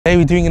Today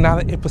we're doing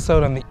another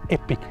episode on the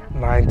epic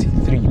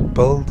 93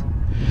 build.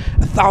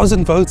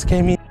 1,000 votes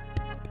came in.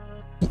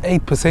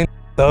 8% of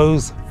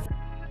those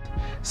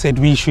said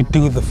we should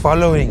do the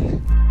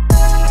following.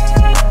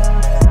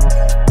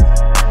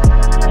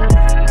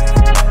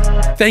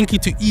 Thank you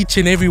to each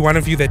and every one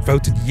of you that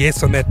voted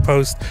yes on that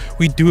post.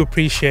 We do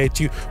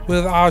appreciate you.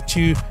 Without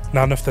you,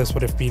 none of this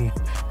would have been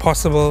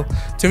possible.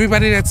 To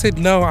everybody that said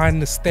no, I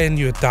understand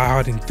you're a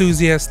diehard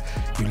enthusiast.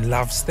 You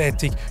love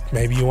static.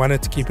 Maybe you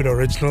wanted to keep it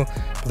original,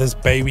 but this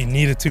baby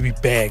needed to be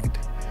bagged.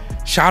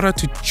 Shout out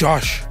to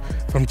Josh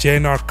from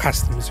JNR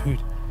Customs who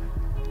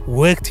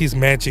worked his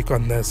magic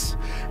on this.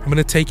 I'm going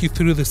to take you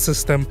through the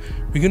system.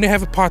 We're going to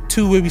have a part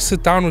 2 where we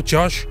sit down with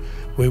Josh,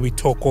 where we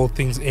talk all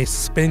things air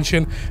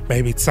suspension.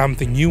 Maybe it's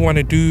something you want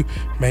to do,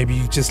 maybe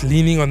you're just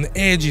leaning on the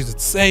edge. Is it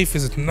safe,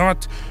 is it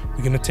not?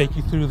 We're going to take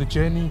you through the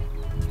journey.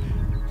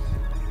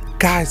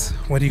 Guys,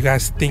 what do you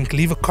guys think?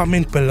 Leave a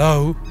comment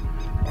below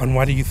on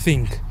what do you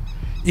think.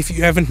 If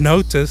you haven't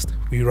noticed,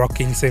 we're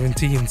rocking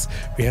 17s.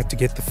 We had to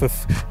get the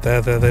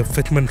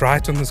fitment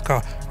right on this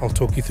car. I'll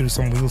talk you through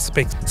some wheel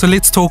specs. So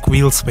let's talk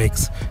wheel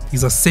specs.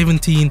 These are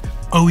 17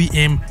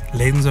 OEM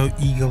Lenzo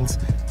Eagles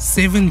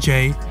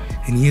 7J.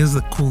 And here's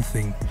the cool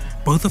thing,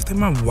 both of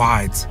them are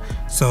wides,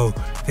 so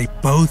they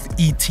both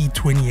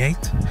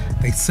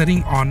ET28. They're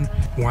sitting on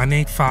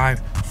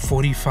 185,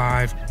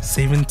 45,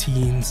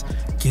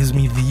 17s. Gives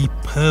me the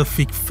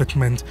perfect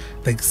fitment,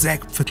 the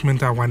exact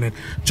fitment I wanted.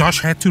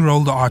 Josh had to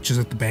roll the arches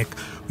at the back.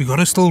 We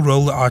gotta still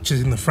roll the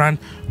arches in the front.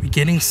 We're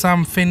getting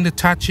some fender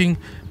touching,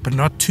 but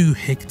not too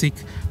hectic.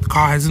 The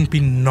car hasn't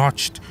been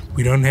notched.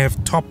 We don't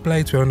have top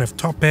plates, we don't have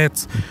top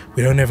hats,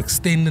 we don't have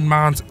extended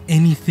mounts,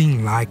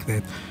 anything like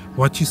that.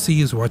 What you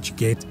see is what you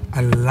get.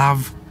 I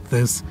love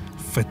this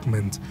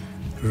fitment.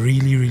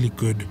 Really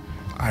good.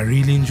 I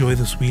really enjoy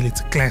this wheel.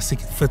 It's a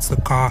classic. It fits the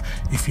car.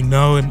 If you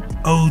know an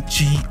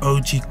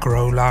OG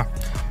Corolla,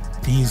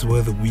 these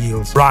were the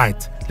wheels.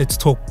 Right, let's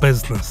talk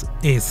business.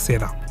 Air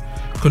setup.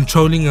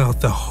 Controlling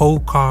the whole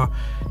car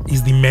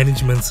is the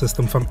management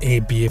system from Air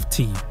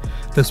BFT.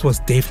 This was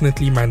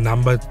definitely my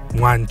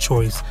 #1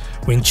 choice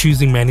when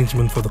choosing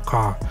management for the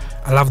car.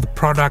 I love the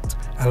product.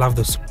 I love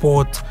the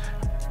support.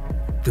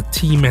 The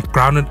team at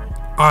Grounded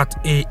Art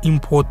Air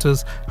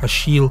Importers,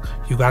 Ashil,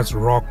 you guys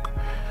rock.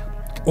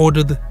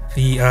 Ordered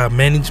the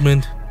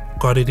management,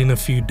 got it in a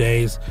few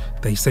days.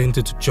 They sent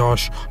it to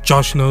Josh.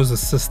 Josh knows the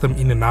system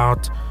in and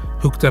out,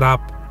 hooked it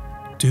up.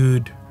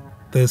 Dude,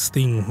 this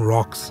thing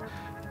rocks.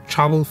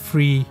 Trouble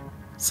free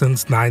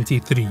since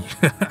 '93.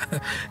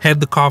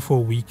 Had the car for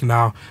a week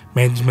now.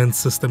 Management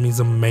system is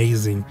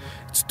amazing.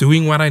 It's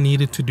doing what I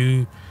needed to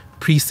do.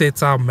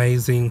 Presets are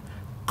amazing.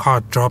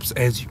 Car drops,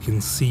 as you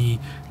can see,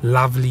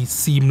 lovely,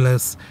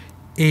 seamless.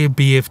 Air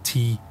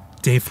BFT,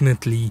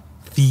 definitely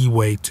the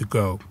way to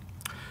go.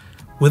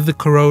 With the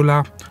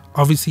Corolla,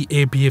 obviously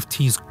Air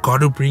BFT's got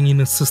to bring in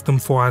a system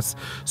for us,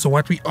 so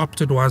what we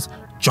opted was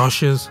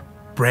Josh's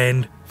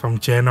brand from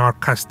JNR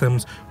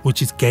Customs,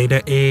 which is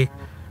Gator Air.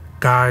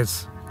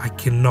 Guys, I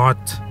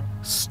cannot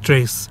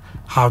stress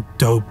how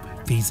dope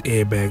these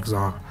airbags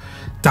are.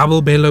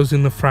 Double bellows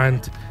in the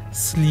front,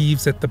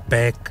 sleeves at the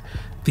back.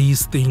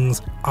 These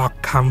things are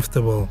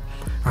comfortable.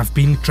 I've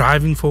been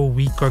driving for a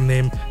week on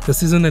them.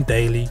 This isn't a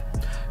daily.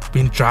 I've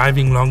been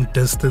driving long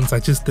distance. I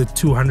just did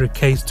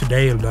 200Ks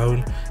today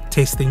alone,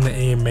 testing the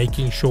air,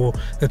 making sure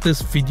that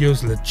this video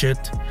is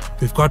legit.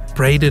 We've got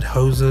braided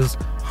hoses,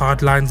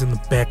 hard lines in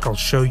the back. I'll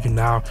show you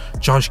now.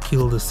 Josh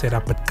killed the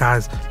setup, but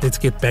guys, let's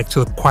get back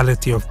to the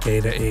quality of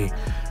Gator Air.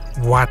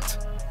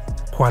 What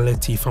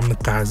quality from the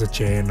guys at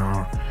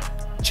JNR.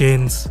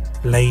 Gents,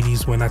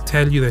 ladies, when I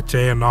tell you that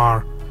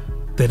JNR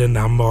did a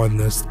number on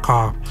this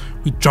car.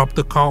 We dropped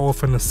the car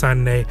off on a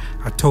Sunday.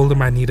 I told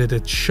him I needed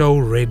it show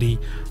ready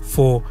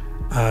for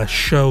a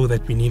show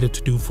that we needed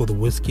to do for the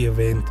whiskey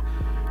event.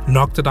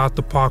 Knocked it out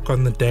the park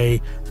on the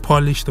day,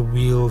 polished the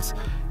wheels.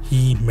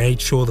 He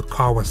made sure the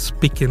car was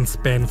spick and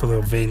span for the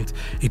event.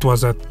 It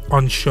was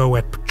on show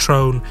at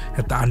Patron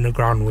at the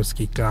Underground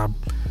Whiskey Club.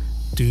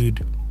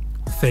 Dude,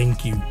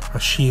 thank you.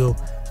 Ashil,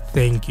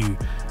 thank you.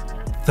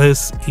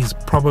 This is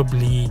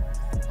probably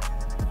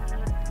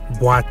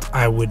what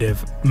I would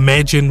have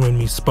imagined when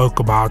we spoke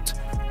about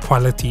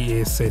quality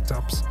air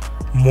setups.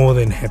 More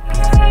than happy.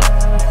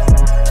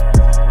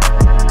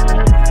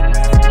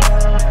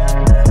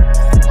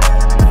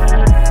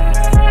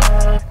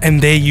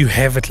 And there you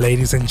have it,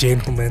 ladies and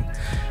gentlemen.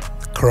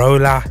 The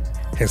Corolla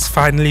has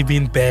finally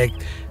been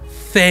bagged.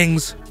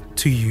 Thanks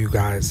to you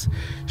guys.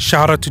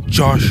 Shout out to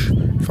Josh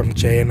from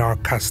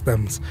JNR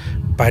Customs.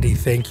 Buddy,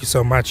 thank you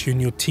so much. You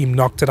and your team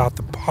knocked it out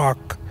the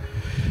park.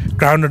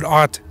 Grounded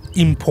Art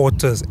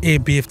Importers, Air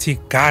BFT.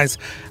 Guys,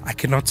 I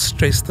cannot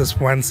stress this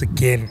once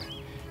again.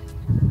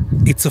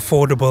 It's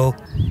affordable.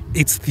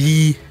 It's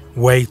the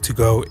way to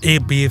go.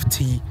 Air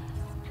BFT.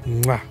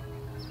 Mwah.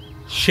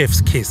 Chef's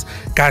kiss.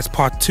 Guys,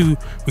 part 2,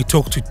 we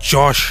talk to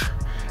Josh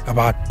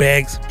about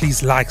bags.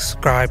 Please like,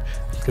 subscribe.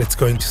 Let's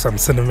go into some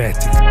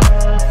cinematic.